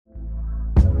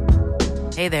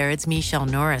Hey there, it's Michelle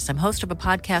Norris. I'm host of a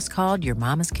podcast called Your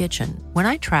Mama's Kitchen. When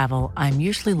I travel, I'm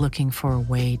usually looking for a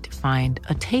way to find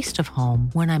a taste of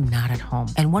home when I'm not at home.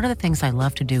 And one of the things I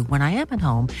love to do when I am at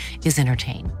home is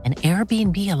entertain. And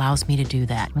Airbnb allows me to do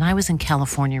that. When I was in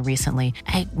California recently,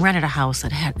 I rented a house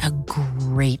that had a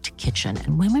great kitchen.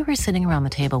 And when we were sitting around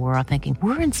the table, we were all thinking,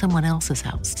 we're in someone else's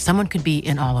house. Someone could be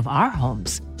in all of our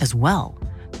homes as well.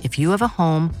 If you have a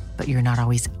home, but you're not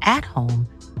always at home,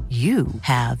 you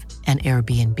have an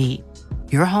Airbnb.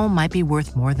 Your home might be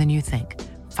worth more than you think.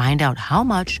 Find out how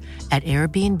much at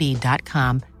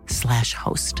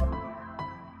airbnb.com/host.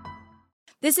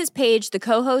 This is Paige, the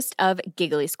co-host of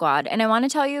Giggly Squad, and I want to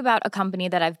tell you about a company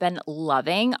that I've been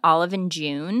loving, Olive &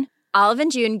 June. Olive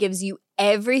 & June gives you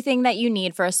everything that you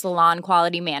need for a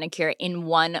salon-quality manicure in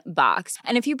one box.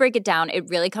 And if you break it down, it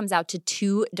really comes out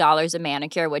to $2 a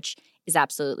manicure, which is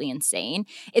absolutely insane.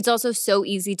 It's also so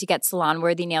easy to get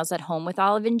salon-worthy nails at home with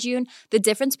Olive & June. The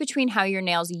difference between how your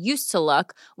nails used to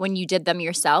look when you did them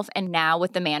yourself and now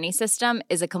with the Mani system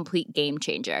is a complete game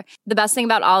changer. The best thing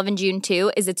about Olive & June,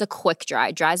 too, is it's a quick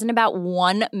dry. Dries in about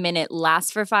 1 minute,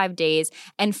 lasts for 5 days,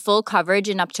 and full coverage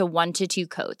in up to 1 to 2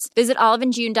 coats. Visit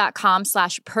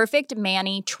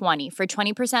oliveandjune.com/perfectmani20 for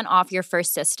 20% off your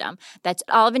first system. That's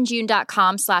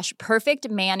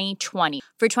oliveandjune.com/perfectmani20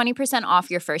 for 20% off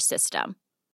your first system. What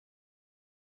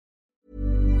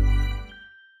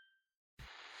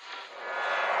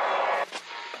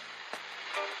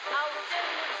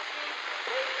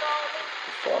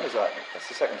form is that? That's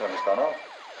the second time it's gone off.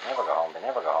 They never go home,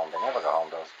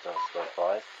 those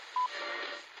boys.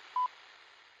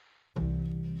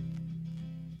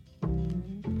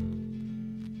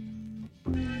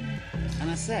 And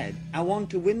I said, I want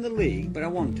to win the league, but I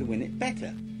want to win it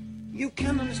better. You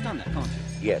can understand that, can't you?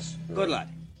 Yes. Good lad.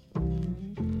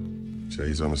 So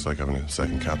he's almost like having a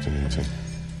second captain in the team.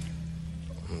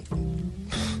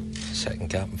 Second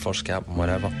captain, first captain,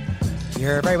 whatever.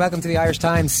 You're very welcome to the Irish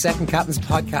Times Second Captain's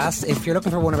podcast. If you're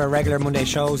looking for one of our regular Monday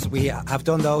shows, we have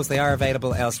done those. They are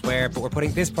available elsewhere, but we're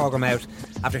putting this programme out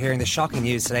after hearing the shocking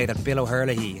news today that Bill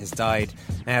O'Herlihy has died.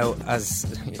 Now, as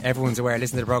everyone's aware,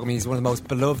 listen to the programme, he's one of the most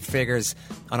beloved figures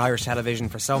on Irish television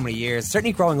for so many years.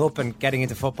 Certainly growing up and getting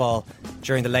into football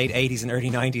during the late 80s and early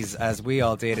 90s, as we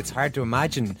all did. It's hard to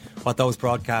imagine what those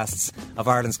broadcasts of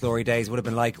Ireland's glory days would have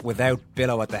been like without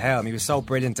Billo at the helm. He was so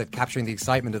brilliant at capturing the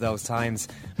excitement of those times.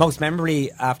 Most memorably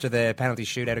after the penalty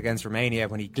shootout against Romania,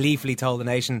 when he gleefully told the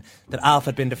nation that Alf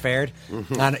had been deferred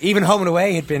and even home and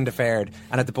away had been deferred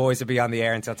and that the boys would be on the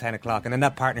air until 10 o'clock. And then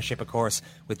that partnership, of course,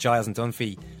 with Giles and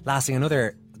Dunphy lasting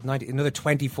another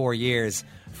 24 years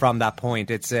from that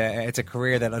point. It's a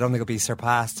career that I don't think will be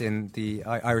surpassed in the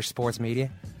Irish sports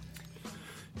media.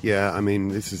 Yeah, I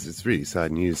mean, it's really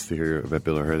sad news to hear about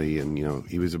Bill O'Herlihy, and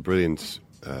he was a brilliant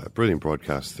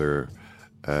broadcaster,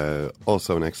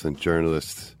 also an excellent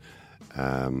journalist.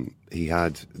 He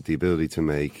had the ability to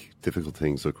make difficult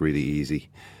things look really easy.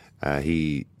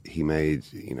 He made,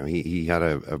 he had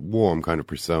a warm kind of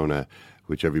persona,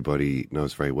 which everybody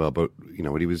knows very well. But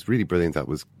what he was really brilliant at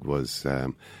was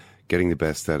getting the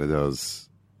best out of those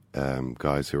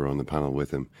guys who were on the panel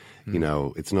with him.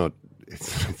 It's not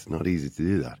easy to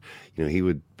do that.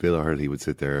 Bill O'Herlihy would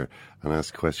sit there and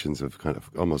ask questions of kind of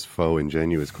almost faux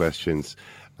ingenuous questions,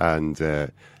 and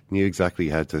knew exactly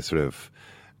how to sort of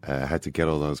had to get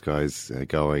all those guys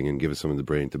going and give us some of the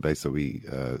brilliant debates that we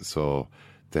saw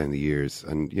down the years.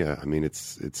 And yeah, I mean,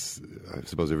 it's I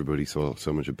suppose everybody saw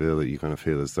so much of Bill that you kind of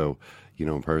feel as though,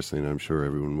 personally, and I'm sure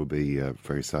everyone will be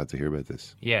very sad to hear about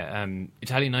this. Yeah,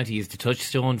 Italian 90 is the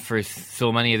touchstone for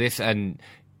so many of this, and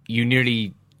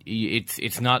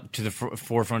it's not to the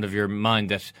forefront of your mind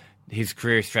that his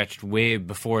career stretched way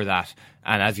before that,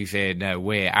 and as you say now,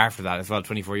 way after that as well,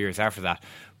 24 years after that.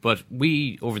 But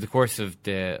we, over the course of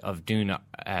doing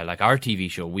like our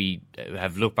TV show, we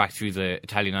have looked back through the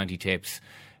Italian 90 tapes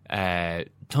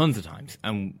tons of times,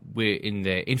 and in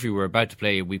the interview we're about to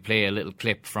play, we play a little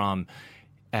clip from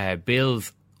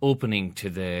Bill's opening to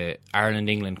the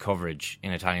Ireland-England coverage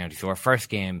in Italian 90. So our first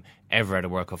game ever at a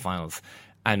World Cup finals.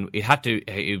 And we cut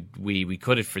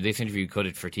it for this interview, we cut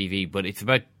it for TV, but it's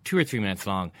about 2 or 3 minutes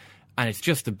long. And it's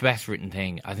just the best written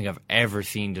thing I think I've ever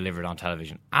seen delivered on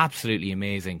television. Absolutely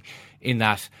amazing in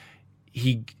that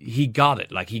he got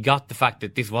it. Like, he got the fact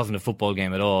that this wasn't a football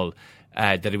game at all,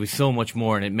 that it was so much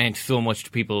more and it meant so much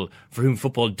to people for whom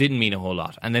football didn't mean a whole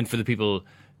lot. And then for the people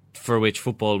for which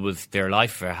football was their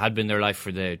life, or had been their life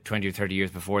for the 20 or 30 years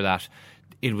before that,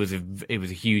 it was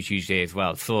a huge, huge day as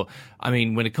well. So, I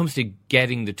mean, when it comes to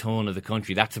getting the tone of the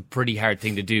country, that's a pretty hard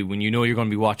thing to do when you know you're going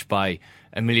to be watched by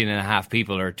 1.5 million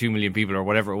people or 2 million people or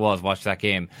whatever it was watch that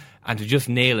game. and to just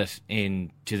nail it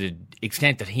to the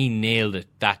extent that he nailed it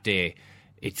that day,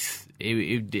 it's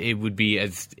a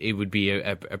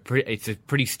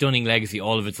pretty stunning legacy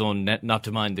all of its own, not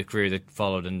to mind the career that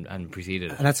followed and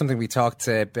preceded it. And that's something we talked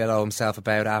to Billo himself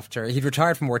about after he'd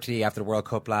retired from RTE after the World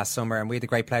Cup last summer, and we had the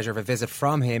great pleasure of a visit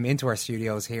from him into our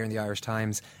studios here in the Irish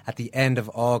Times at the end of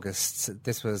August.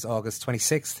 This was August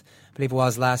 26th, I believe it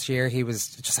was, last year. He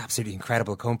was just absolutely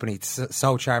incredible company,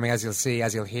 so charming, as you'll see,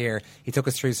 as you'll hear. He took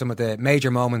us through some of the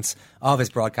major moments of his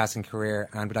broadcasting career,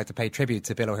 and we'd like to pay tribute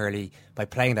to Bill O'Hurley by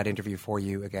playing that interview for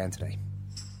you again today.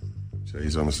 So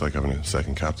he's almost like having a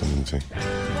second captain, isn't he?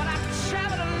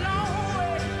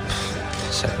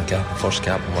 Second captain, first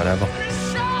captain, whatever.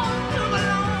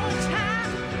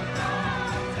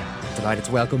 Delighted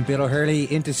to welcome Bill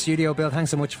O'Hurley into studio. Bill,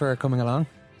 thanks so much for coming along.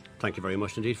 Thank you very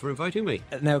much indeed for inviting me.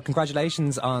 Now,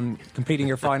 congratulations on completing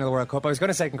your final World Cup. I was going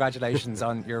to say congratulations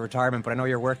on your retirement, but I know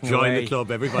you're working away. Join the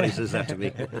club, everybody says that to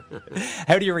me.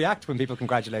 How do you react when people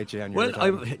congratulate you on your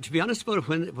retirement? To be honest about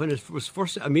it, when it was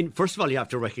first of all, you have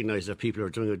to recognise that people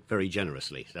are doing it very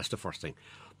generously. That's the first thing.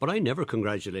 But I never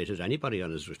congratulated anybody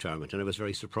on his retirement, and I was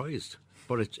very surprised.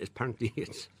 But apparently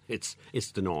it's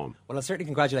the norm. Well, I'll certainly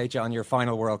congratulate you on your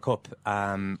final World Cup.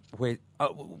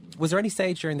 Was there any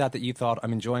stage during that you thought,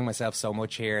 I'm enjoying myself so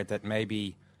much here that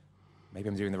maybe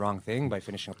I'm doing the wrong thing by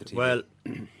finishing up the TV? Well,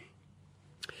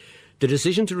 the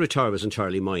decision to retire was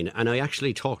entirely mine, and I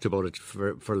actually talked about it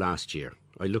for last year.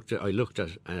 I looked at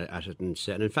it and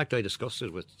said, and in fact I discussed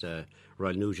it with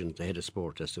Royal Nugent, the head of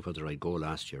sport, as to whether I'd go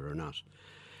last year or not.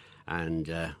 And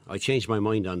I changed my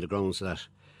mind on the grounds that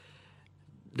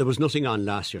there was nothing on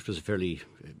last year. It was a fairly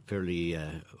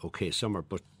okay summer,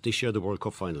 but this year the World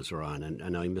Cup finals were on,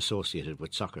 and I'm associated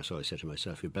with soccer, so I said to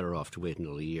myself, you're better off to wait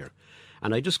another year.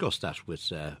 And I discussed that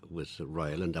with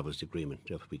Royal, and that was the agreement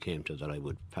that we came to, that I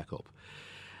would pack up.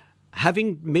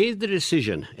 Having made the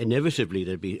decision,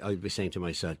 inevitably I'd be saying to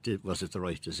myself, was it the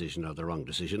right decision or the wrong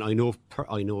decision? I know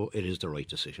it is the right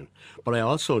decision, but I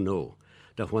also know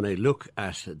that when I look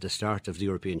at the start of the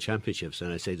European Championships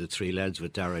and I say the three lads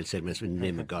with Dara, I'd say,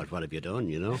 name of God, what have you done,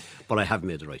 you know? But I have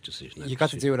made the right decision. You got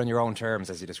to do it on your own terms,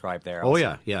 as you described there. Also.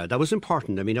 Oh yeah, that was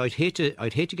important. I mean, I'd hate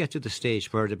to get to the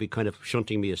stage where they'd be kind of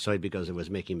shunting me aside because I was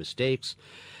making mistakes.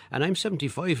 And I'm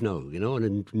 75 now, you know, and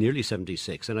I'm nearly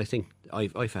 76, and I think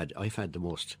I've had the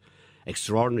most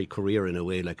extraordinary career in a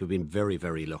way. Like, I've been very,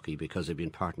 very lucky because I've been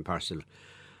part and parcel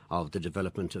of the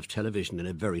development of television in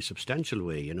a very substantial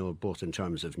way, you know, both in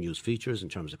terms of news features, in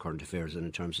terms of current affairs, and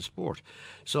in terms of sport.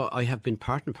 So I have been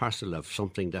part and parcel of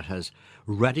something that has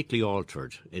radically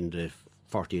altered in the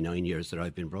 49 years that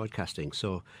I've been broadcasting.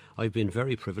 So I've been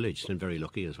very privileged and very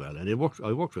lucky as well. And I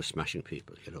worked with smashing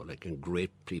people, you know, like, and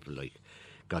great people like,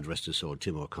 God rest his soul,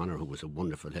 Tim O'Connor, who was a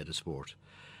wonderful head of sport,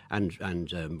 and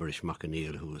Marish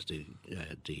McAneil, who was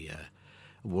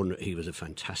he was a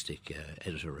fantastic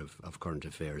editor of current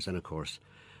affairs, and of course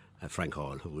Frank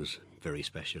Hall, who was very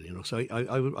special, you know. So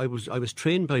I was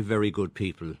trained by very good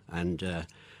people, and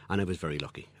I was very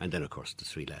lucky. And then of course the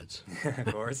three lads.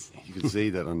 Of course, you can see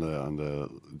that on the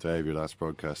day of your last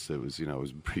broadcast. It was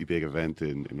a pretty big event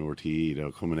in RTE, you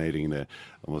know, culminating in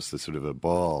almost a sort of a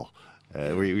ball.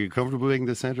 Were you comfortable being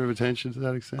the centre of attention to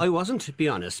that extent? I wasn't, to be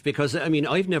honest, because, I mean,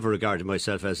 I've never regarded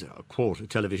myself as, quote, a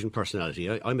television personality.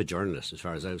 I'm a journalist, as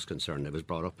far as I was concerned. I was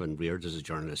brought up and reared as a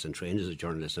journalist and trained as a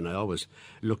journalist, and I always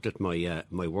looked at my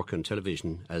work on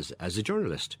television as a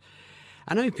journalist.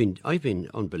 And I've been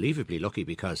unbelievably lucky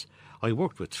because I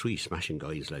worked with three smashing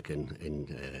guys, like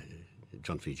in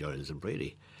John F. Giles and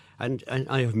Brady. And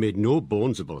I have made no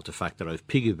bones about the fact that I've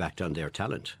piggybacked on their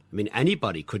talent. I mean,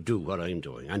 anybody could do what I'm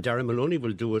doing. And Darren Maloney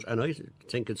will do it, and I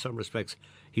think in some respects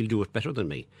he'll do it better than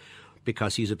me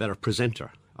because he's a better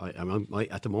presenter. At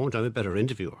the moment, I'm a better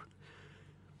interviewer.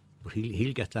 But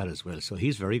he'll get that as well. So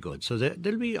he's very good. So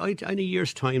there'll be, in a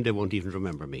year's time, they won't even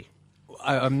remember me.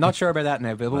 I'm not sure about that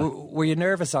now, Bill. Were you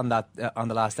nervous on that on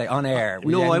the last day on air?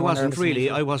 No, I wasn't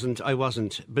really. I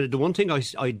wasn't. But the one thing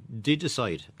I did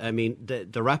decide. I mean,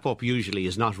 the wrap up usually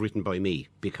is not written by me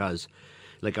because,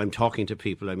 like, I'm talking to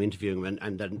people, I'm interviewing them,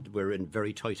 and then we're in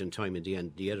very tight in time. In the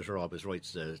end, the editor always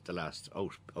writes the last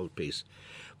out piece.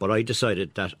 But I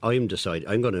decided that I'm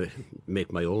going to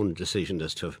make my own decision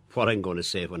as to what I'm going to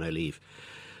say when I leave.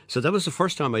 So that was the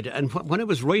first time I did. And when I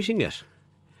was writing it,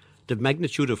 the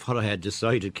magnitude of what I had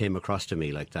decided came across to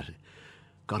me like that.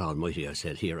 God almighty, I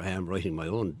said, here I am writing my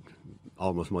own,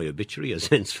 almost my obituary, a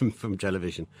sense, from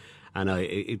television.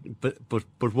 And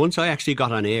but once I actually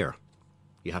got on air,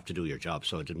 you have to do your job,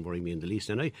 so it didn't worry me in the least.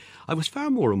 And I was far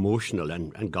more emotional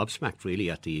and gobsmacked, really,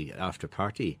 at the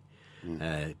after-party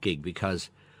gig, because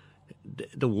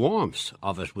the warmth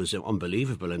of it was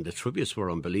unbelievable, and the tributes were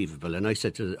unbelievable. And I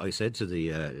said to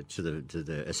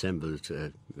the assembled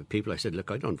people, I said,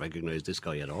 "Look, I don't recognise this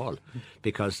guy at all,"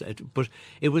 because but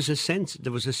it was a sense.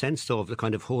 There was a sense though of the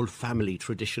kind of whole family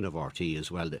tradition of RTÉ as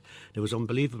well. There was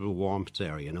unbelievable warmth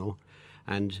there, you know.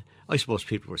 And I suppose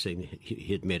people were saying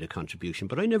he had made a contribution,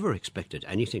 but I never expected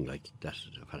anything like that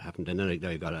had happened. And then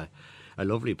I got a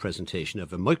lovely presentation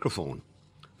of a microphone,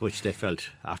 which they felt,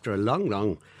 after a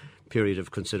long period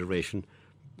of consideration,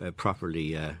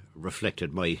 properly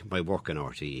reflected my work in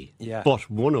RTÉ. Yeah. But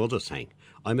one other thing,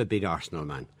 I'm a big Arsenal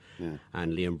man,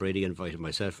 and Liam Brady invited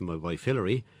myself and my wife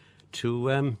Hilary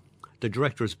to the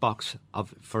director's box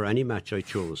for any match I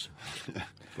chose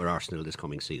for Arsenal this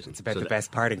coming season. It's about the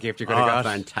best parting gift you're going to get.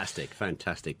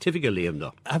 Fantastic. Typical Liam,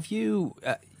 though. Have you...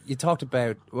 you talked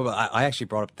about... Well, I actually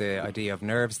brought up the idea of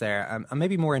nerves there. I'm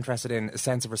maybe more interested in a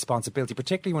sense of responsibility,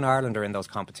 particularly when Ireland are in those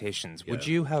competitions. Yeah. Would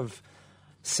you have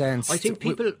sensed... I think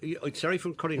people... Sorry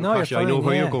for cutting across you. I know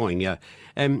where you're going, yeah.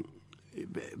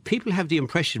 People have the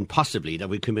impression, possibly, that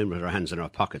we come in with our hands in our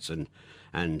pockets and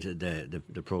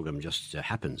the programme just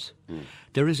happens.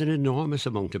 There is an enormous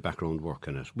amount of background work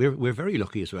in it. We're very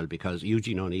lucky as well, because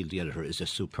Eugene O'Neill, the editor, is a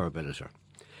superb editor.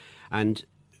 And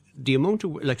the amount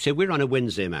of, like, say, we're on a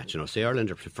Wednesday match, you know, say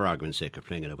Ireland, for argument's sake, are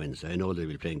playing on a Wednesday. I know they'll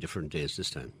be playing different days this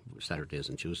time, Saturdays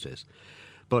and Tuesdays.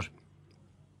 But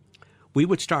we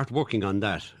would start working on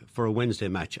that for a Wednesday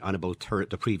match on about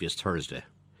the previous Thursday.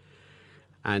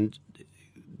 And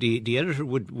the editor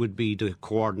would be the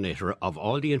coordinator of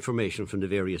all the information from the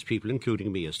various people,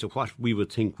 including me, as to what we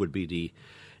would think would be the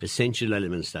essential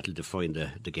elements that will define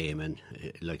the game and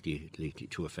likely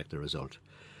to affect the result.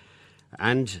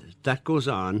 And that goes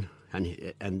on,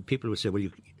 and people would say, well,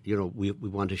 you know, we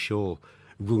want to show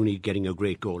Rooney getting a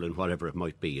great goal and whatever it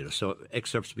might be. You know, so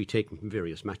excerpts to be taken from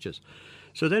various matches.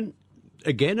 So then,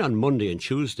 again, on Monday and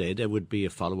Tuesday, there would be a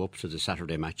follow-up to the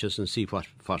Saturday matches and see what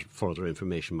further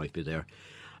information might be there.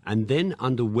 And then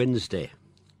on the Wednesday,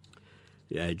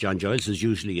 John Giles is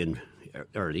usually in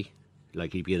early,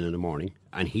 like he'd be in the morning,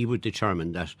 and he would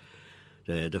determine that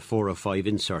the 4 or 5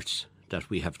 inserts that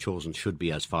we have chosen should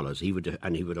be as follows. He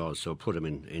would also put them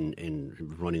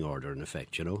in running order, in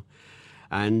effect, you know.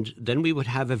 And then we would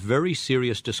have a very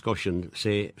serious discussion,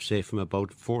 say from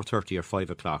about 4:30 or 5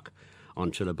 o'clock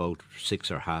until about 6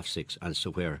 or half 6, as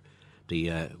to where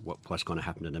what's going to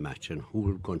happen in the match and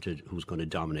who's going to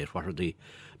dominate, what are the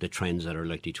trends that are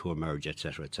likely to emerge,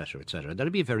 etc., etc., etc.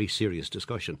 That'll be a very serious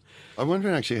discussion. I'm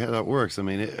wondering actually how that works. I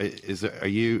mean,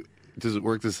 does it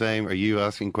work the same? Are you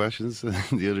asking questions?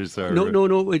 The others are...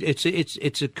 No.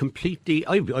 It's a completely...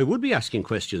 I would be asking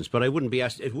questions, but I wouldn't be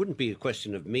asked. It wouldn't be a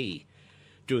question of me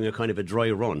doing a kind of a dry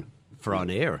run for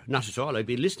on air. Not at all. I'd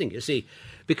be listening, you see,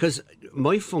 because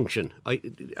my function,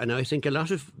 and I think a lot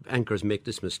of anchors make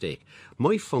this mistake,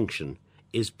 my function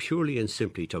is purely and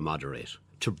simply to moderate,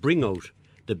 to bring out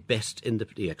the best in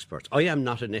the experts. I am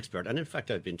not an expert, and in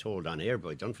fact I've been told on air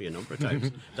by Dunphy a number of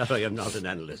times that I am not an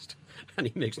analyst, and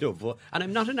he makes no vote, and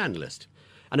I'm not an analyst,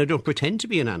 and I don't pretend to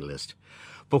be an analyst.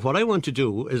 But what I want to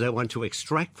do is I want to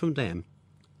extract from them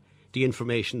the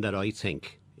information that I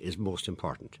think is most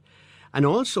important. And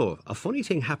also, a funny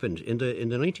thing happened in the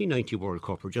 1990 World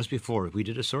Cup, or just before, we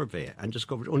did a survey and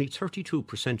discovered only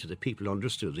 32% of the people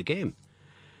understood the game.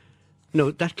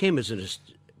 Now, that came as an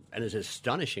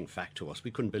astonishing fact to us.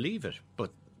 We couldn't believe it,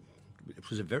 but it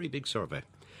was a very big survey.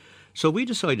 So we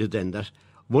decided then that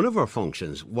one of our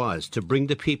functions was to bring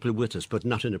the people with us, but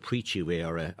not in a preachy way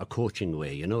or a coaching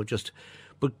way, you know,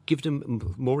 but give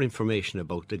them more information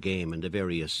about the game and the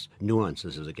various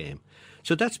nuances of the game.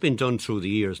 So that's been done through the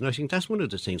years, and I think that's one of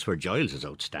the things where Giles is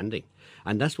outstanding.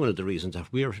 And that's one of the reasons that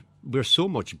we're so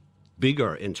much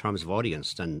bigger in terms of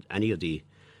audience than any of the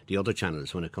other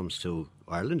channels when it comes to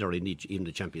Ireland or even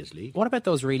the Champions League. What about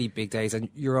those really big days and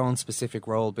your own specific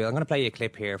role, Bill? I'm going to play you a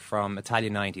clip here from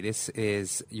Italia 90. This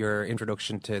is your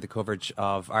introduction to the coverage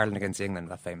of Ireland against England,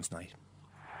 that famous night.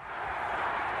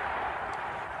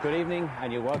 Good evening,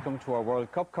 and you're welcome to our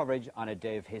World Cup coverage on a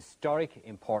day of historic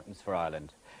importance for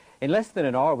Ireland. In less than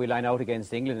an hour, we line out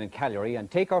against England in Cagliari and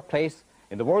take our place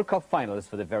in the World Cup finals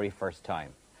for the very first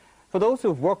time. For those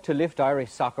who've worked to lift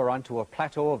Irish soccer onto a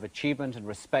plateau of achievement and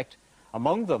respect,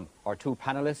 among them our two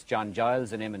panellists, John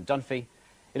Giles and Eamon Dunphy,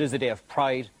 it is a day of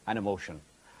pride and emotion.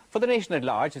 For the nation at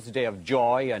large, it's a day of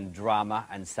joy and drama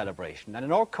and celebration. And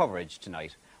in our coverage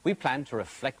tonight, we plan to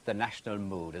reflect the national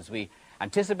mood as we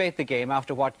anticipate the game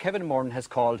after what Kevin Moran has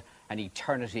called an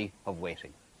eternity of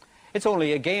waiting. It's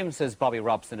only a game, says Bobby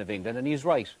Robson of England, and he's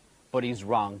right, but he's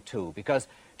wrong too, because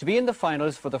to be in the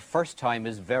finals for the first time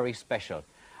is very special.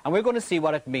 And we're going to see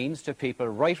what it means to people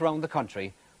right around the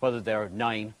country whether they're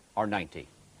 9 or 90.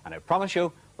 And I promise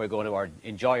you, we're going to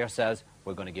enjoy ourselves.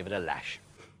 We're going to give it a lash.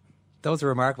 Those are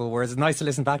remarkable words. It's nice to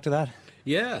listen back to that.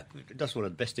 Yeah, that's one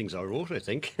of the best things I wrote, I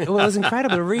think. Well, it was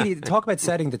incredible, really. Talk about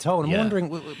setting the tone. I'm Yeah. wondering,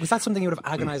 was that something you would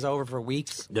have agonised over for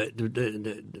weeks?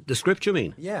 The script, you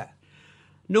mean? Yeah.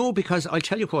 No, because I'll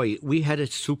tell you why. We had a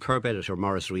superb editor,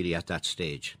 Morris Reilly, at that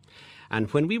stage.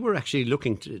 And when we were actually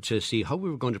looking to see how we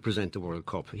were going to present the World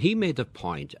Cup, he made the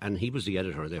point, and he was the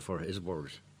editor, therefore his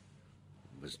word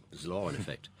was law in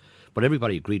effect. But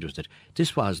everybody agreed with it.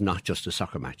 This was not just a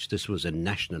soccer match. This was a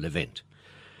national event.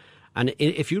 And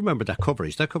if you remember that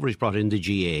coverage brought in the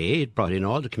GAA, it brought in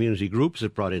all the community groups,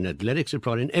 it brought in athletics, it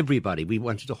brought in everybody. We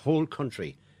wanted the whole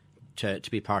country to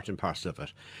be part and parcel of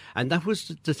it. And that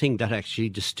was the thing that actually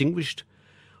distinguished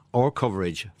our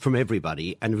coverage from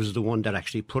everybody, and it was the one that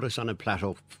actually put us on a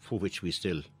plateau for which we're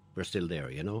still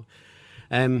there, you know.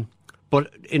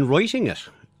 But in writing it,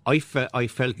 I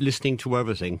felt listening to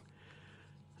everything.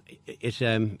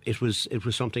 It was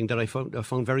something that I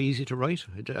found very easy to write.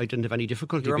 I didn't have any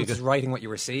difficulty. You were just writing what you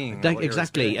were seeing.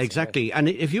 Exactly. Yeah. And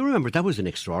if you remember, that was an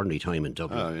extraordinary time in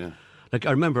Dublin. Oh, yeah. Like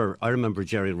I remember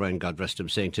Jerry Ryan, God rest him,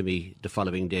 saying to me the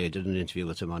following day, I did an interview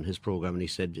with him on his programme, and he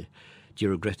said, "Do you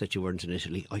regret that you weren't in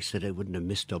Italy?" I said I wouldn't have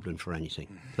missed Dublin for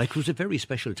anything. Like, it was a very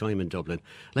special time in Dublin.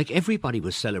 Like, everybody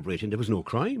was celebrating. There was no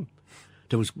crime.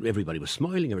 Everybody was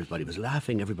smiling. Everybody was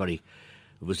laughing. Everybody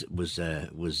was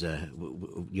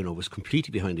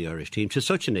completely behind the Irish team, to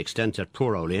such an extent that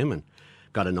poor old Eamon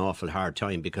got an awful hard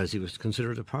time because he was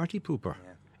considered a party pooper.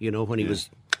 Yeah. You know, when he was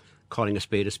calling a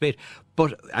spade a spade.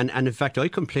 But and in fact, I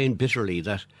complained bitterly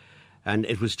that, and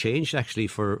it was changed actually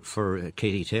for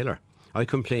Katie Taylor. I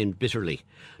complained bitterly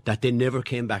that they never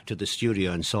came back to the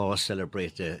studio and saw us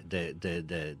celebrate the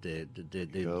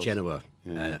Genoa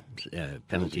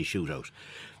penalty shootout,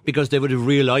 because they would have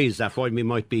realised that while we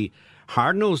might be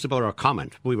hard-nosed about our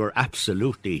comment, we were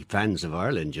absolutely fans of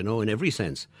Ireland, you know, in every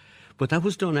sense. But that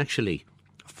was done actually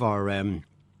for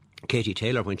Katie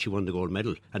Taylor when she won the gold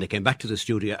medal, and they came back to the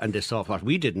studio and they saw what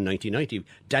we did in 1990,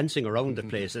 dancing around the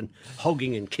place and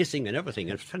hugging and kissing and everything.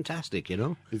 It was fantastic, you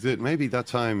know. Is it maybe that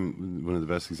time one of the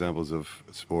best examples of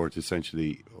sport?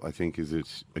 Essentially, I think, is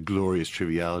it a glorious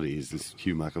triviality? Is this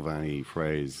Hugh McIlvanney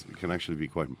phrase? It can actually be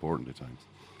quite important at times.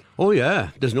 Oh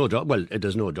yeah, there's no doubt. Well,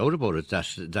 there's no doubt about it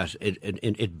that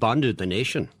it bonded the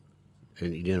nation.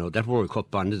 You know, that World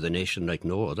Cup bonded the nation like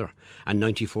no other. And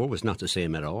 94 was not the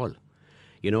same at all.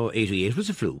 You know, 88 was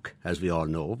a fluke, as we all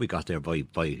know. We got there by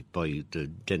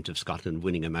the dint of Scotland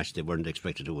winning a match they weren't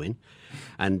expected to win.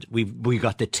 And we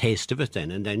got the taste of it then.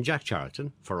 And then Jack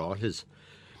Charlton, for all his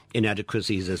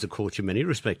inadequacies as a coach in many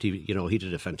respects, he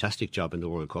did a fantastic job in the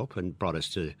World Cup and brought us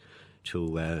to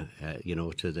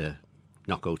the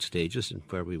knockout stages, and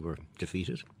where we were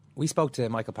defeated. We spoke to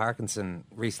Michael Parkinson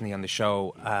recently on the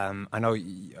show. I know,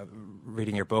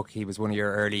 reading your book, he was one of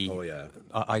your early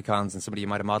icons and somebody you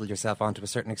might have modelled yourself on to a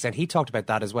certain extent. He talked about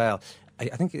that as well. I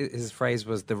think his phrase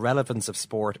was, the relevance of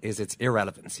sport is its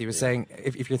irrelevance. He was saying,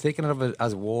 if you're thinking of it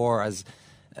as war, as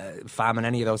famine,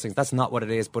 any of those things, that's not what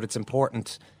it is, but it's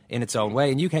important in its own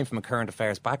way. And you came from a current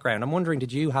affairs background. I'm wondering,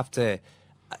 did you have to,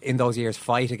 in those years,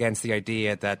 fight against the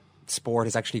idea that sport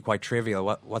is actually quite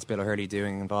trivial? What's Bill O'Hurley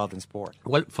doing involved in sport?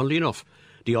 Well, funnily enough,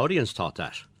 the audience thought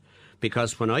that,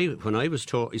 because when I was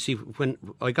told, you see, when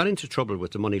I got into trouble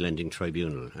with the Money Lending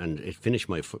Tribunal and it finished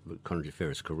my current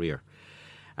affairs career,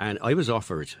 and I was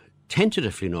offered,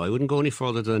 tentatively, no, I wouldn't go any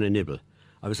further than a nibble,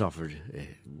 I was offered,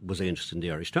 was I interested in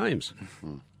the Irish Times?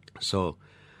 Mm-hmm. So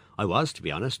I was, to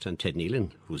be honest, and Ted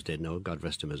Nealon, who's dead now, God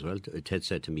rest him as well, Ted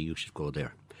said to me, you should go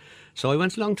there. So I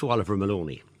went along to Oliver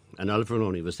Maloney. And Oliver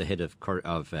Maloney was the head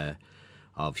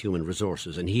of human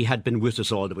resources, and he had been with us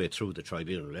all the way through the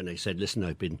tribunal. And I said, "Listen,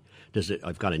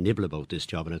 I've got a nibble about this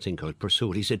job, and I think I'll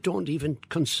pursue it." He said, "Don't even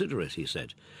consider it." He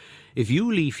said, "If you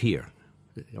leave here,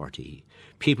 RTE,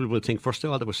 people will think, first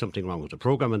of all, there was something wrong with the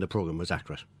programme, and the programme was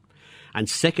accurate. And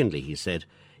secondly," he said,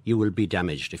 "you will be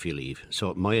damaged if you leave.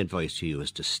 So my advice to you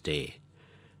is to stay."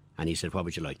 And he said, "What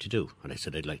would you like to do?" And I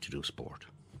said, "I'd like to do sport."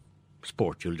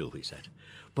 "Sport you'll do," he said.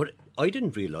 But I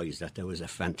didn't realise that there was a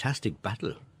fantastic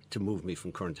battle to move me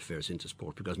from current affairs into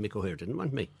sport, because Mick O'Hare didn't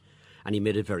want me. And he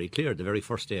made it very clear the very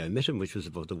first day I met him, which was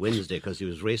about the Wednesday, because he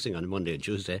was racing on Monday and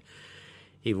Tuesday.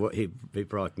 He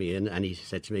brought me in and he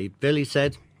said to me, "Bill," he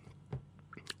said,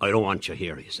 "I don't want you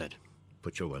here," he said,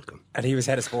 "but you're welcome." And he was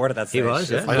head of sport at that stage. He was,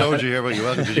 yeah. I don't want you here, but you're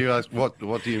welcome. Did you ask, what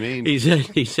do you mean?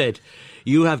 He said,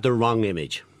 "You have the wrong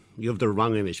image." You have the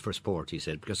wrong image for sport, he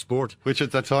said, because sport... Which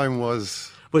at that time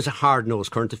was a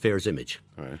hard-nosed current affairs image.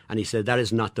 Right. And he said, that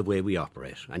is not the way we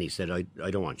operate. And he said,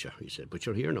 I don't want you. He said, but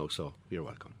you're here now, so you're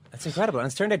welcome. That's incredible. And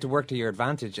it's turned out to work to your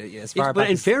advantage as far But back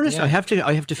in as, fairness, yeah.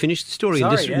 I have to finish the story.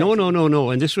 Sorry, yeah.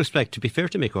 No. In this respect, to be fair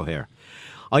to Mick O'Hare,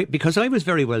 because I was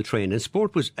very well trained, and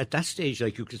sport was at that stage,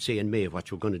 like you could say in May, what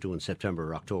you were going to do in September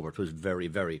or October. It was very,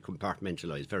 very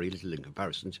compartmentalised, very little in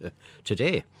comparison to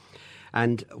today.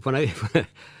 And when I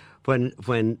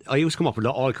used to come up with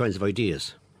all kinds of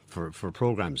ideas for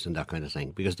programs and that kind of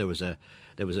thing, because there was a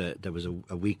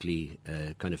weekly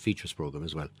kind of features program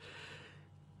as well.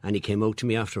 And he came out to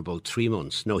me after about 3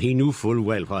 months. Now, he knew full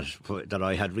well that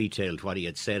I had retailed what he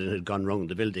had said and had gone round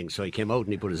the building. So he came out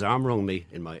and he put his arm round me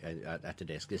at the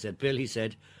desk. He said, Bill, he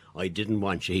said, I didn't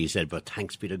want you. He said, but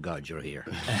thanks be to God you're here.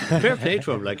 Fair play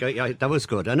to him. Like, that was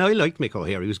good. And I liked Mick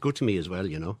O'Hare. He was good to me as well,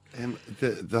 you know.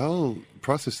 The whole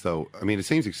process, though, I mean, it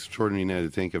seems extraordinary now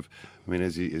to think of, I mean,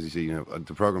 as you see, you know,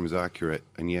 the programme is accurate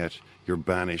and yet you're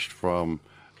banished from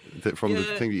the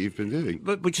thing that you've been doing.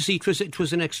 But you see, it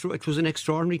was an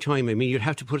extraordinary time. I mean, you'd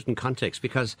have to put it in context,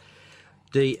 because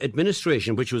the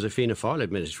administration, which was a Fianna Fáil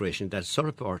administration that set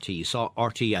up RTÉ, saw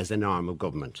RTÉ as an arm of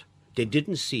government. They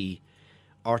didn't see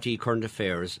RTÉ Current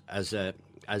Affairs as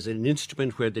an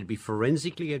instrument where they'd be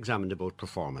forensically examined about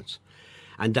performance.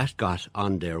 And that got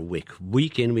on their wick.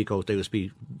 Week in, week out, there was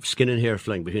be skin and hair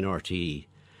flying between RTÉ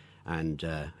and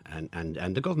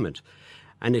the government.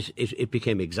 And it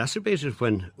became exacerbated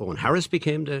when Owen Harris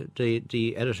became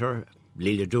the editor,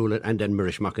 Leila Doolin, and then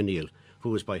Mirish McAneil, who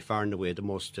was by far and away the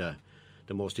most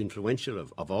influential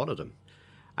of all of them.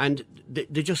 And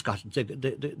they just got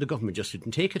the government just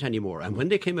didn't take it anymore. And when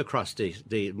they came across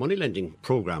the money lending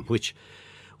program, which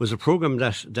was a program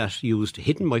that used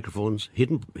hidden microphones,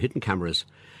 hidden cameras,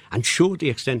 and showed the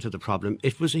extent of the problem,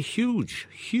 it was a huge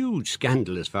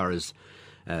scandal as far as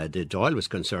the Dáil was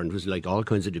concerned. It was like all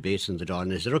kinds of debates in the Dáil,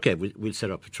 and they said, OK, we'll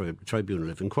set up a tribunal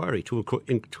of inquiry to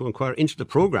inquire into the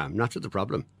programme, not to the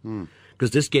problem.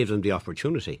 Because this gave them the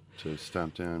opportunity to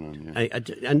stamp down on you.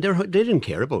 And they didn't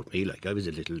care about me. Like, I was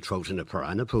a little trout in a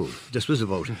piranha pool. This was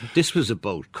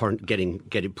about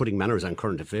putting manners on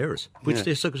current affairs, which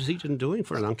they succeeded in doing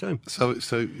for a long time. So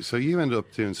you ended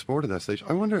up doing sport at that stage.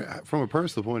 I wonder, from a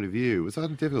personal point of view, was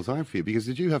that a difficult time for you? Because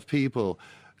did you have people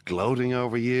gloating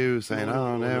over you, saying,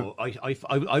 No.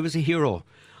 I was a hero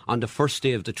on the first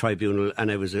day of the tribunal,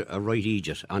 and I was a right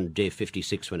idiot on day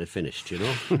 56 when it finished, you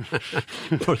know.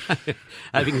 But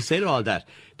having said all that,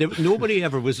 nobody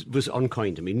ever was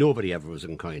unkind to me. Nobody ever was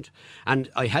unkind. And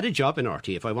I had a job in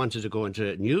RTÉ. If I wanted to go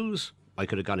into news, I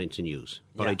could have gone into news.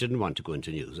 But I didn't want to go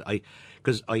into news.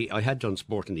 Because I had done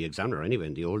sport in the Examiner anyway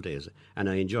in the old days, and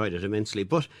I enjoyed it immensely.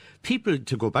 But people,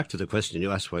 to go back to the question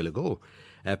you asked a while ago,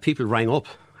 people rang up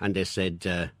and they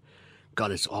said,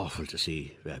 God, it's awful to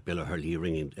see Bill O'Hurley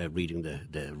reading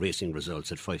the racing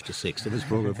results at 5 to 6. There was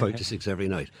program 5 to 6 every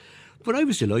night. But I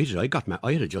was delighted.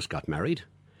 I had just got married.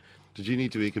 Did you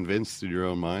need to be convinced in your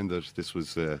own mind that this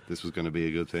was going to be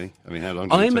a good thing? I mean, how long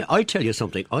did it take? I tell you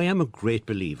something. I am a great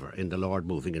believer in the Lord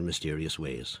moving in mysterious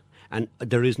ways. And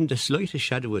there isn't the slightest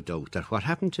shadow of doubt that what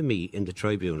happened to me in the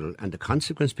tribunal and the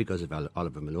consequence because of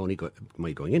Oliver Maloney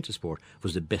my going into sport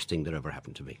was the best thing that ever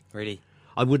happened to me. Really?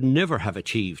 I would never have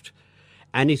achieved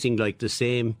anything like the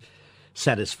same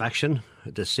satisfaction,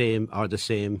 the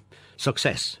same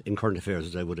success in current affairs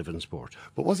as I would have in sport.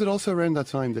 But was it also around that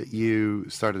time that you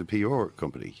started a PR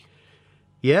company?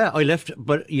 Yeah, I left.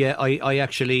 But yeah,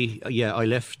 I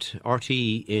left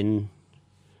RTÉ in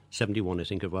 71, I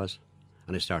think it was,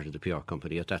 and I started the PR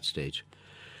company at that stage.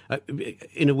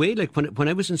 In a way, like when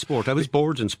I was in sport, I was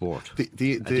bored in sport at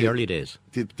the early days.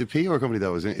 The PR company,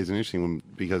 though, is an interesting one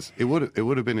because it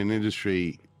would have been an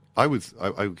industry. I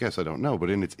guess I don't know, but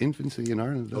in its infancy in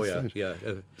Ireland. Yeah.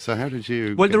 So how did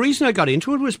you? Well, the reason I got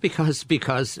into it was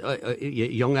because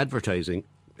Young Advertising,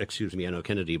 N.O.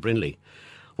 Kennedy, Brinley,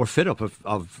 were fed up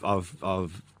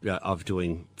of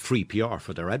doing free PR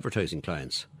for their advertising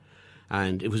clients,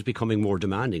 and it was becoming more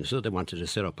demanding. So they wanted to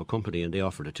set up a company, and they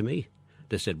offered it to me.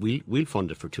 They said, we'll fund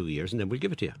it for 2 years and then we'll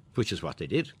give it to you, which is what they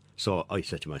did. So I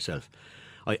said to myself,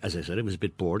 as I said, I was a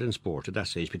bit bored in sport at that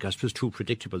stage because it was too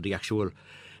predictable. The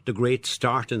great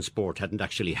start in sport hadn't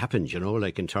actually happened, you know,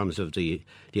 like in terms of the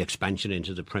expansion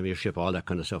into the Premiership, all that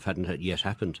kind of stuff hadn't yet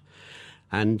happened.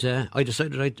 And I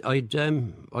decided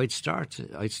I'd start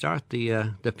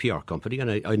the PR company,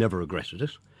 and I never regretted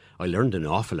it. I learned an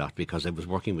awful lot because I was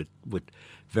working with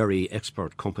very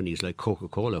expert companies like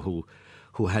Coca-Cola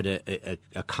who had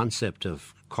a concept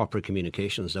of corporate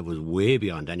communications that was way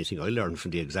beyond anything I learned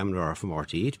from the Examiner or from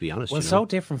RTÉ, to be honest. Well, so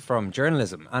different from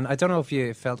journalism. And I don't know if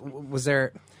you felt, was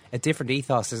there a different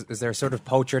ethos? Is there a sort of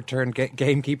poacher turned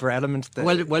gamekeeper element?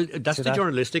 Well, that's the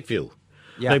journalistic view.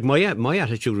 Yeah. Like my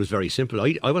attitude was very simple.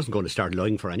 I wasn't going to start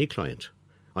lying for any client.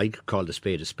 I called a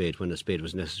spade when a spade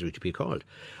was necessary to be called.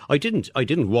 I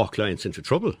didn't walk clients into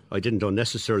trouble. I didn't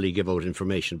unnecessarily give out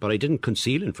information, but I didn't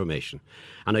conceal information.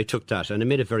 And I took that and I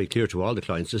made it very clear to all the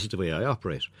clients, this is the way I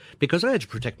operate. Because I had to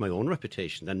protect my own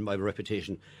reputation, and my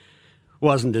reputation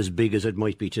wasn't as big as it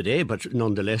might be today, but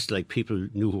nonetheless, like, people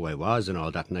knew who I was and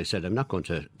all that. And I said, I'm not going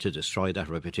to destroy that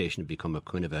reputation and become a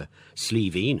kind of a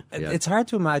sleeveen. It's hard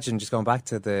to imagine, just going back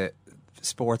to the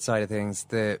sports side of things,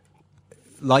 the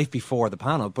life before the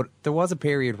panel, but there was a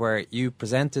period where you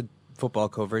presented football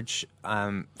coverage.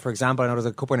 For example, I know there's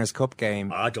a Cup Winners' Cup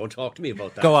game. Don't talk to me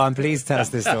about that. Go on, please tell us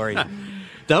this story. I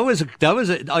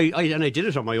did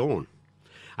it on my own.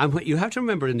 And you have to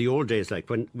remember, in the old days, like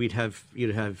when you'd have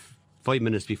 5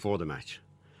 minutes before the match,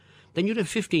 then you'd have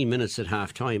 15 minutes at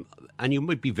half time, and you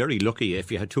might be very lucky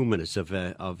if you had 2 minutes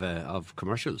of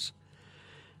commercials,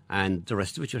 and the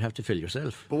rest of it you'd have to fill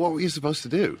yourself. But what were you supposed to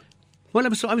do? Well,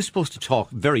 I was supposed to talk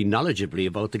very knowledgeably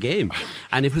about the game,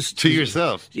 and it was to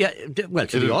yourself. Yeah, well,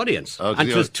 to the audience, and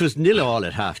it was 0-0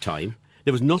 at half time.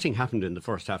 There was nothing happened in the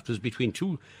first half. It was between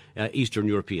two Eastern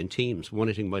European teams. One,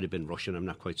 I think, might have been Russian, I'm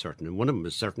not quite certain, and one of them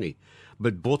was certainly,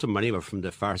 but both of them anyway, from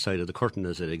the far side of the curtain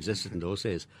as it existed in those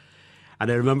days.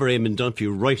 And I remember Eamon Dunphy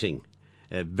writing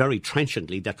very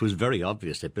trenchantly that was very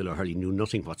obvious that Bill O'Hurley knew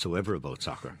nothing whatsoever about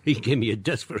soccer. He gave me a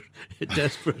desperate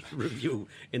review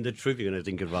in the Tribune, I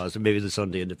think it was, or maybe the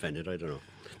Sunday Independent, I don't know.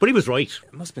 But he was right.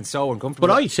 It must have been so uncomfortable.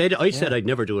 But I said I'd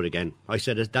never do it again. I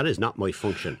said that is not my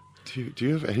function. Do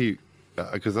you have any?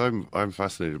 Because I'm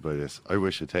fascinated by this. I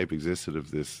wish a tape existed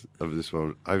of this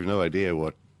one. I have no idea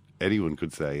what anyone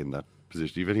could say in that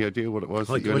position. Do you have any idea what it was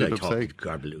that you ended up saying?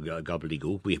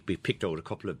 Gobbledygook. We picked out a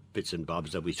couple of bits and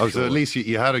bobs that we. Oh, so at least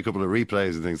you had a couple of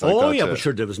replays and things like that. Oh yeah, but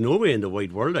sure, there was no way in the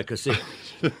wide world I could say.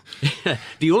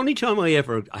 The only time I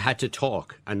ever had to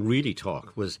talk and really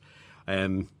talk was,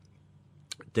 I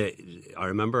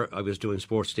remember I was doing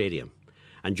Sports Stadium,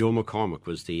 and Joe McCormick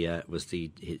was the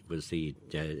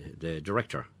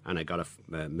director, and I got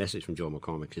a message from Joe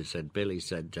McCormick. He said, Bill, he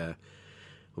said,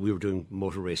 we were doing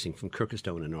motor racing from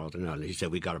Kirkestown in Northern Ireland. He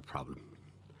said, we got a problem.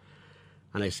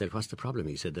 And I said, what's the problem?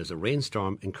 He said, there's a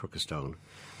rainstorm in Kirkestown,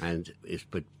 and it's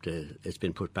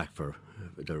been put back for,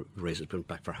 the race has been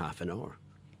back for half an hour.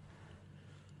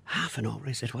 Half an hour?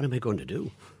 I said, what am I going to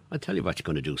do? I'll tell you what you're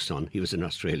going to do, son. He was an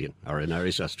Australian, or an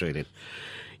Irish Australian.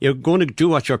 You're going to do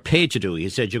what you're paid to do. He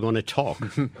said, you're going to talk.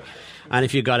 And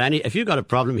if you got a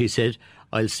problem, he said,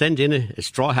 I'll send in a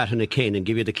straw hat and a cane and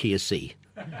give you the key of C.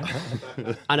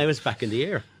 And I was back in the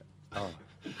air. Oh.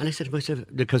 And I said to myself,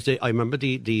 because I remember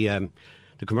the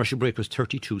commercial break was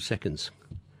 32 seconds.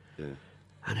 Yeah.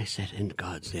 And I said, in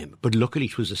God's name. But luckily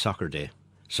it was a soccer day.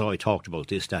 So I talked about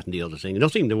this, that and the other thing.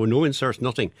 Nothing, there were no inserts,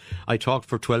 nothing. I talked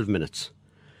for 12 minutes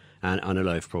on a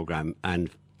live programme, and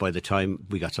by the time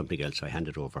we got something else, I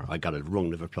handed over. I got a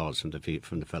rung of applause from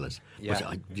the fellas.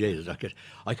 Yeah.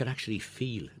 I could actually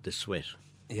feel the sweat.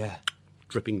 Yeah.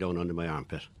 Dripping down under my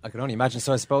armpit. I can only imagine.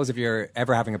 So I suppose if you're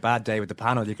ever having a bad day with the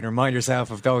panel, you can remind yourself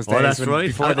of those days. Oh, that's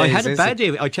right. I had a bad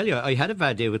day. I tell you, I had a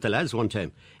bad day with the lads one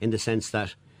time, in the sense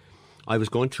that I was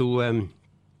going to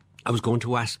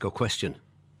ask a question,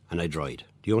 and I dried.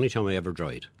 The only time I ever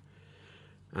dried.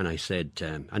 And I said,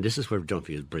 and this is where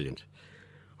Dunphy is brilliant.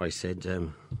 I said,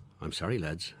 I'm sorry,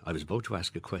 lads. I was about to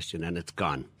ask a question, and it's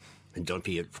gone. And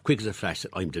Dunphy, quick as a flash,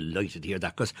 said, I'm delighted to hear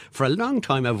that, because for a long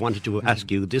time I've wanted to ask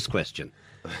you this question.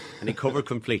 And he covered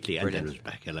completely, and then it was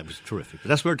back. And it was terrific. But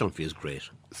that's where Dunphy is great.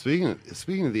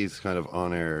 Speaking of these kind of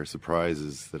on-air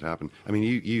surprises that happen, I mean,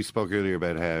 you spoke earlier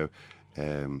about how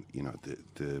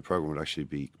the programme would actually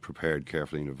be prepared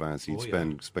carefully in advance. You'd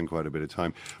spend quite a bit of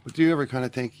time. But do you ever kind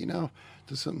of think,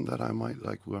 there's something that I might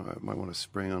want to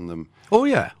spray on them? Oh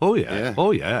yeah.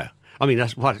 I mean,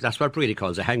 that's what Brady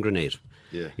calls a hand grenade.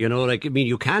 Yeah.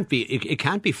 It can't be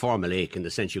formulaic in the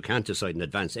sense you can't decide in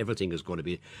advance everything is going to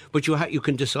be, but you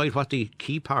can decide what the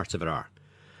key parts of it are.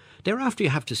 Thereafter, you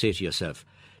have to say to yourself,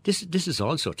 this is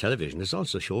also television, it's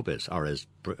also showbiz, or as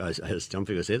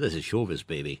Dunphy would say, this is showbiz,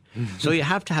 baby. So you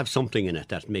have to have something in it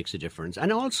that makes a difference.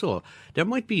 And also, there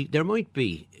might be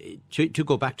to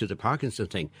go back to the Parkinson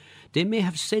thing, they may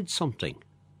have said something,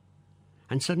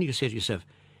 and suddenly you say to yourself,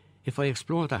 if I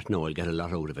explore that now, I'll get a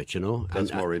lot out of it,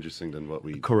 That's more interesting than what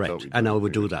we... Correct, and I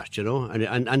would do that,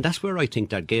 And that's where I think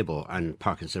that Gabo and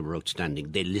Parkinson were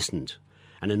outstanding. They listened.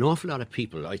 And an awful lot of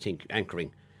people, I think,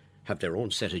 anchoring, have their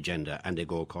own set agenda and they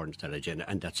go according to that agenda,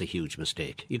 and that's a huge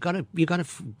mistake. You got to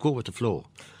go with the flow.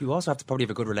 You also have to probably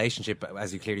have a good relationship,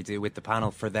 as you clearly do, with the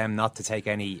panel for them not to take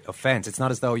any offence. It's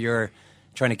not as though you're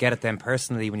trying to get at them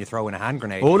personally when you throw in a hand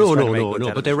grenade. Oh,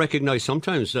 no. But they recognise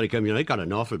sometimes, like, I mean, I got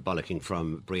an awful bollocking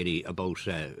from Brady about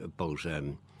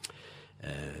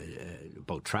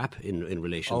Trapp in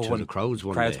relation to the crowds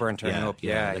one crowds day. Weren't turning up.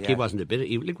 He wasn't a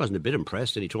bit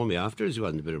impressed, and he told me afterwards he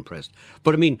wasn't a bit impressed.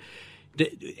 But I mean,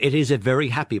 it is a very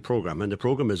happy programme, and the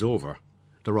programme is over.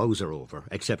 The rows are over,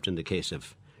 except in the case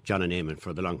of John and Eamon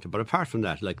for the long term. But apart from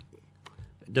that, like,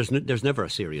 there's never a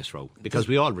serious row, because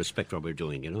we all respect what we're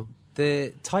doing, you know.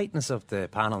 The tightness of the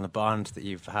panel and the bond that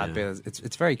you've had, Bill,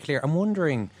 it's very clear. I'm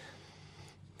wondering,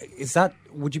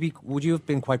 would you have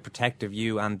been quite protective,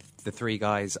 you and the three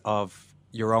guys, of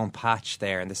your own patch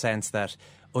there, in the sense that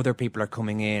other people are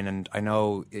coming in, and I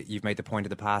know you've made the point in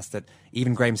the past that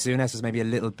even Graham Souness was maybe a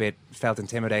little bit felt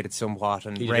intimidated somewhat,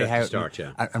 and Ray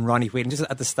Houghton and Ronnie Whelan. Just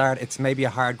at the start, it's maybe a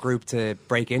hard group to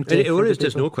break into.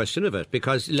 There's no question of it,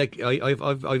 because like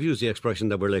I've used the expression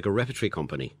that we're like a repertory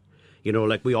company. You know,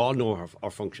 like, we all know our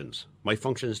functions. My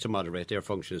function is to moderate, their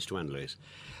function is to analyse.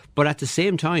 But at the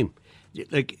same time,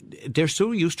 like, they're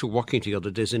so used to working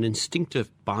together, there's an instinctive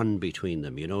bond between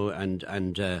them, you know, and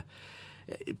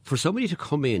for somebody to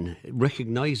come in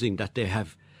recognising that they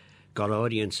have got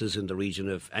audiences in the region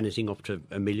of anything up to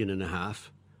 1.5 million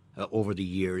over the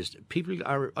years, people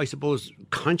are, I suppose,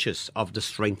 conscious of the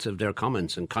strength of their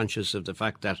comments and conscious of the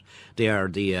fact that they are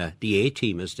the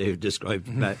A-team, as they've described,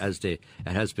 it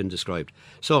has been described.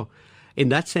 So, in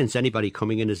that sense, anybody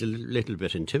coming in is a little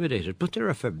bit intimidated, but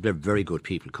they're very good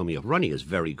people coming up. Ronnie is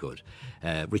very good.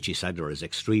 Richie Sadler is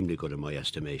extremely good in my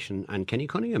estimation, and Kenny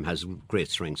Cunningham has great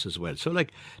strengths as well. So,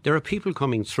 like, there are people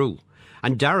coming through.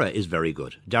 And Dara is very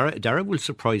good. Dara will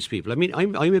surprise people. I mean,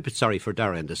 I'm a bit sorry for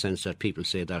Dara in the sense that people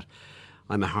say that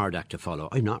I'm a hard act to follow.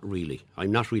 I'm not really,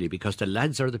 because the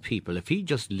lads are the people. If he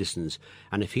just listens,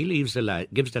 and if he gives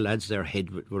the lads their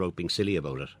head without being silly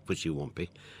about it, which you won't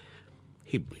be,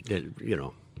 you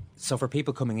know. So for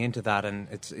people coming into that, and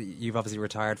you've obviously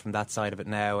retired from that side of it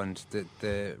now, and the rest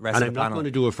of the panel. And I'm not going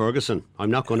to do a Ferguson. I'm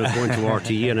not going to go into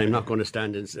RTE, and I'm not going to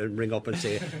stand and ring up and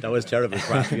say, that was terrible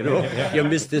crap, you know. You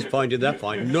missed this point and that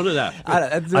point. None of that.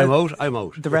 I'm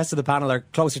out. The rest of the panel are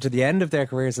closer to the end of their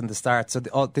careers than the start. So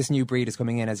this new breed is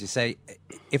coming in, as you say.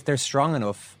 If they're strong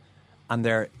enough and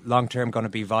they're long-term going to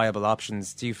be viable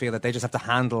options, do you feel that they just have to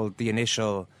handle the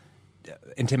initial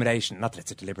intimidation, not that it's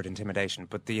a deliberate intimidation,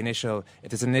 but if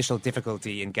there's initial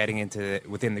difficulty in getting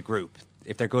within the group,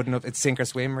 if they're good enough, it's sink or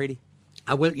swim, really?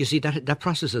 Well, you see, that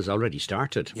process has already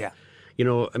started. Yeah. You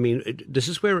know, I mean, this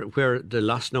is where the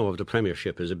loss now of the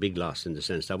Premiership is a big loss, in the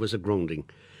sense that was a grounding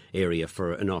area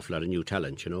for an awful lot of new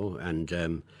talent, you know,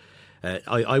 and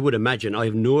I would imagine, I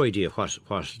have no idea what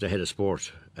the head of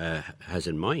sport has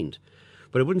in mind,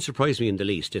 but it wouldn't surprise me in the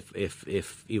least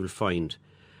if you will find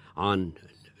on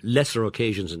lesser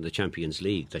occasions in the Champions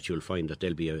League that you'll find that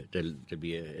there'll be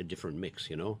a different mix,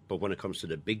 you know. But when it comes to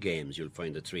the big games, you'll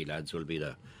find the three lads will be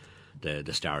the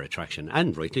star attraction,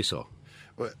 and rightly so.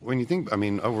 Well, when you think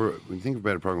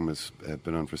about a program that's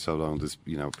been on for so long, there's,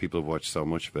 you know, people have watched so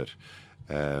much of it.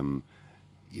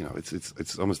 You know,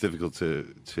 it's almost difficult to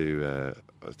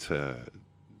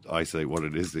isolate what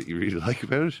it is that you really like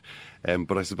about it.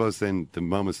 But I suppose then the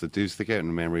moments that do stick out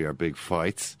in memory are big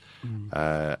fights.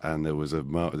 And there was a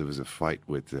fight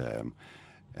with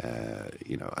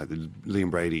you know, Liam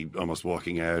Brady almost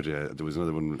walking out. There was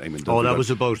another one. Eamon Dunphy.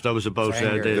 That was about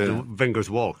the Wenger's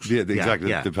walks. Yeah,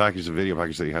 exactly. The package, the video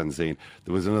package that you hadn't seen.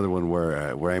 There was another one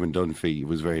where Eamon Dunphy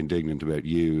was very indignant about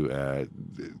you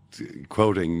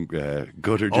quoting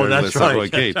gutter journalist.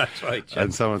 That's right.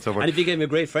 And so on and so forth. And he became a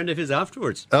great friend of his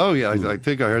afterwards. Oh yeah, I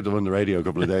think I heard them on the radio a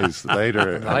couple of days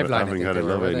later, having had a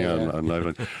loving on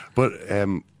Liveline. But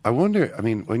I wonder, I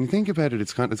mean, when you think about it,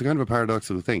 it's kind of a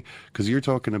paradoxical thing, because you're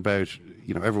talking about,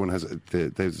 you know, everyone has,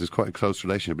 there's quite a close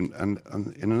relationship, and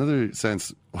in another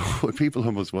sense, what people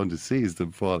almost want to see is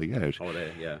them falling out.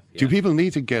 Yeah. Do people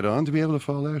need to get on to be able to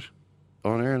fall out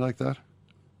on air like that?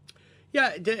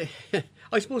 Yeah,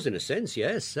 I suppose in a sense,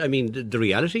 yes. I mean, the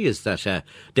reality is that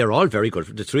they're all very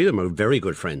good. The three of them are very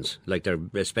good friends. Like, they're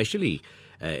especially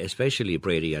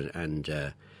Brady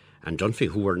and Dunphy,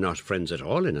 who were not friends at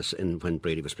all when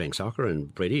Brady was playing soccer,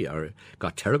 and Brady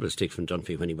got terrible stick from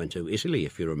Dunphy when he went to Italy,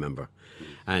 if you remember.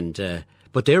 And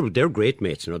but they're great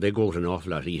mates. You know, they go out an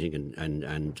awful lot eating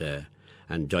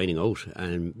and dining out.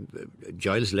 And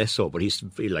Giles less so, but he's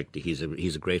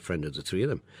a great friend of the three of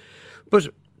them. But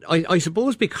I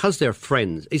suppose because they're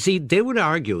friends, you see, they would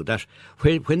argue that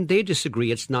when they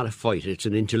disagree, it's not a fight; it's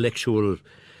an intellectual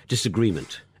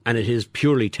disagreement. and it is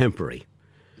purely temporary.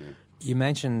 You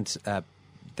mentioned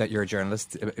that you're a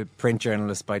journalist, a print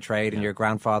journalist by trade, and your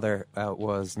grandfather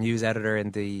was news editor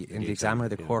in the Examiner,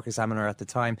 the Cork Examiner at the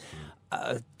time.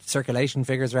 Circulation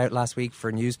figures are out last week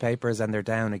for newspapers, and they're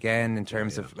down again in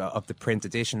terms of the print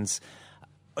editions.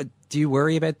 Do you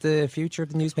worry about the future of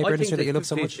the newspaper industry that you love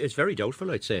so much? It's very doubtful,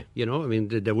 I'd say. You know, I mean,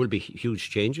 there will be huge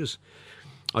changes.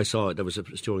 I saw there was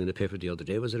a story in the paper the other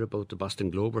day. Was it about the Boston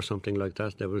Globe or something like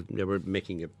that? They were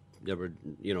making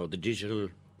the digital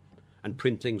and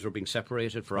print things were being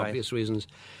separated for obvious reasons.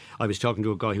 I was talking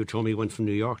to a guy who told me he went from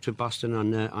New York to Boston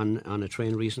on a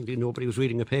train recently. Nobody was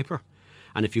reading a paper.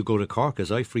 And if you go to Cork,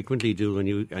 as I frequently do, and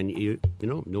you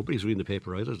know, nobody's reading the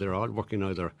paper either. They're all working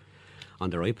either on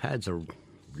their iPads or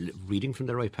reading from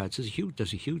their iPads.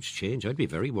 There's a huge change. I'd be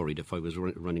very worried if I was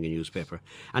running a newspaper.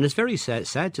 And it's very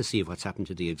sad to see what's happened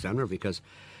to the Examiner, because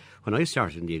when I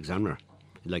started in the Examiner,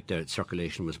 like, the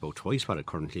circulation was about twice what it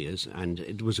currently is, and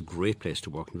it was a great place to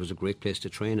work, and it was a great place to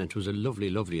train, and it was a lovely,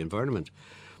 lovely environment.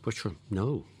 But sure,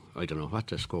 no, I don't know what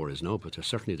the score is now, but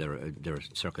certainly their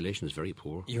circulation is very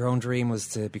poor. Your own dream was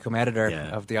to become editor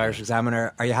of the Irish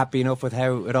Examiner. Are you happy enough with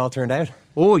how it all turned out?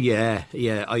 Oh yeah.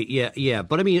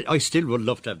 But I mean, I still would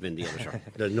love to have been the editor.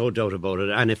 There's no doubt about it.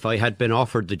 And if I had been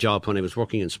offered the job when I was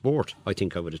working in sport, I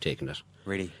think I would have taken it.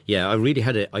 Really? Yeah, I really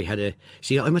had a.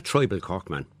 See, I'm a tribal Cork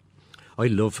man. I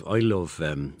love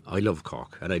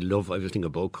Cork, and I love everything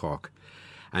about Cork.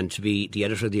 And to be the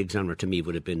editor of the Examiner, to me,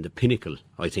 would have been the pinnacle,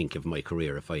 I think, of my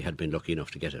career if I had been lucky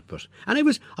enough to get it.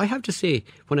 I have to say,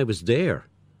 when I was there,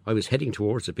 I was heading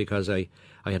towards it because I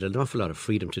had an awful lot of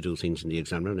freedom to do things in the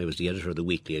Examiner, and I was the editor of the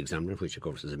Weekly Examiner, which of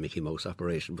course is a Mickey Mouse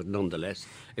operation, but nonetheless,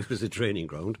 it was a training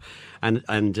ground. And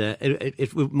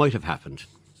it might have happened.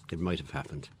 It might have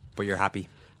happened. But you're happy?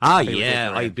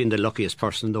 Yeah, I've been the luckiest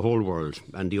person in the whole world,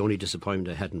 and the only disappointment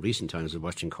I had in recent times was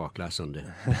watching Cork last Sunday.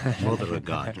 Mother of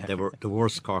God, they were the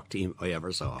worst Cork team I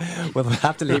ever saw. Well, we'll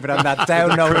have to leave it on that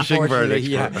down note, unfortunately.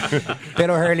 Yeah.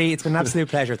 Bill O'Hurley, it's been an absolute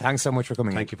pleasure. Thanks so much for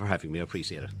coming. Thank you for having me, I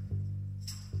appreciate it.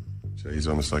 He's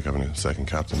almost like having a second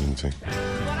captain in the team.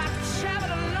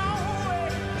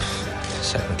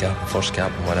 Second captain, first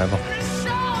captain, whatever.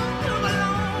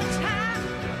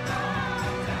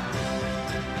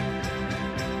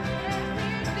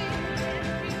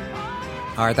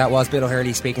 All right, that was Bill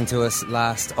O'Hurley speaking to us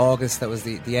last August. That was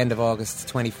the end of August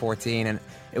 2014, and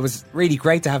it was really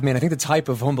great to have him in. I think the type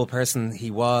of humble person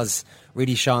he was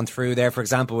really shone through there. For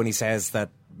example, when he says that,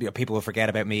 you know, people will forget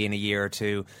about me in a year or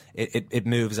two, it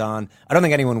moves on. I don't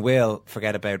think anyone will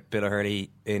forget about Bill O'Hurley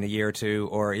in a year or two,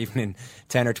 or even in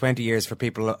 10 or 20 years for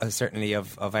people certainly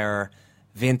of our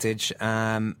vintage.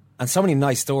 And so many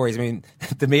nice stories. I mean,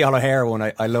 the Micheál O'Hare one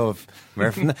I love.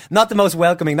 Not the most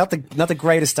welcoming, not the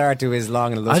greatest start to his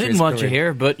long and illustrious I didn't want career. you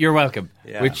here, but you're welcome.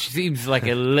 Yeah. Which seems like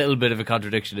a little bit of a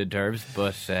contradiction in terms,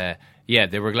 but yeah,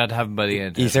 they were glad to have him by the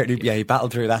end. He certainly, he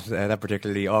battled through that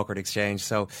particularly awkward exchange.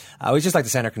 So we'd just like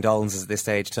to send our condolences at this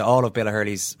stage to all of Bill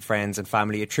O'Hurley's friends and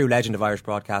family. A true legend of Irish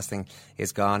broadcasting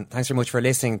is gone. Thanks very much for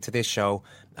listening to this show,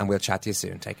 and we'll chat to you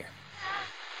soon. Take care.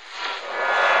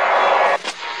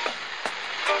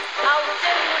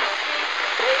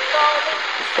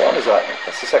 What is that?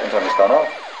 That's the second time it's gone off.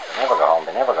 They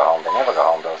never go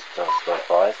home, those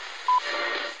boys.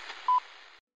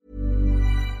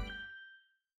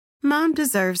 Mom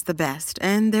deserves the best,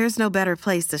 and there's no better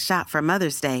place to shop for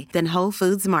Mother's Day than Whole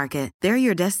Foods Market. They're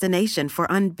your destination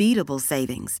for unbeatable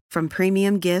savings, from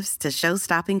premium gifts to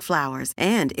show-stopping flowers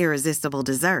and irresistible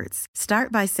desserts.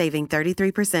 Start by saving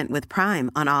 33% with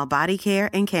Prime on all body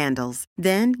care and candles.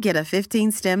 Then get a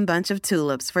 15-stem bunch of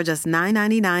tulips for just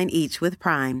 $9.99 each with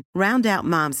Prime. Round out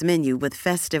Mom's menu with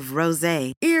festive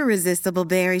rosé, irresistible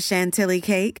berry chantilly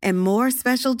cake, and more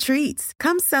special treats.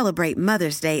 Come celebrate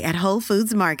Mother's Day at Whole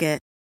Foods Market.